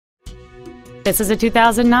This is a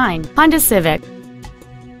 2009 Honda Civic.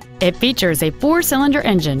 It features a 4-cylinder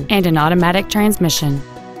engine and an automatic transmission.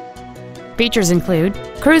 Features include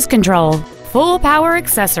cruise control, full power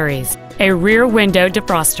accessories, a rear window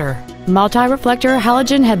defroster, multi-reflector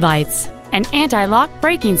halogen headlights, an anti-lock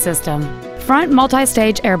braking system, front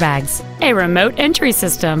multi-stage airbags, a remote entry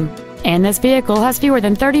system, and this vehicle has fewer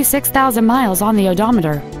than 36,000 miles on the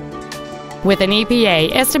odometer. With an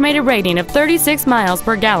EPA estimated rating of 36 miles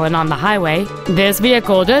per gallon on the highway, this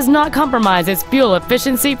vehicle does not compromise its fuel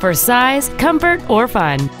efficiency for size, comfort, or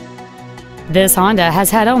fun. This Honda has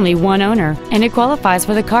had only one owner, and it qualifies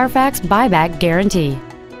for the Carfax buyback guarantee.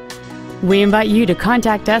 We invite you to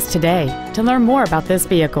contact us today to learn more about this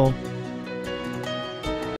vehicle.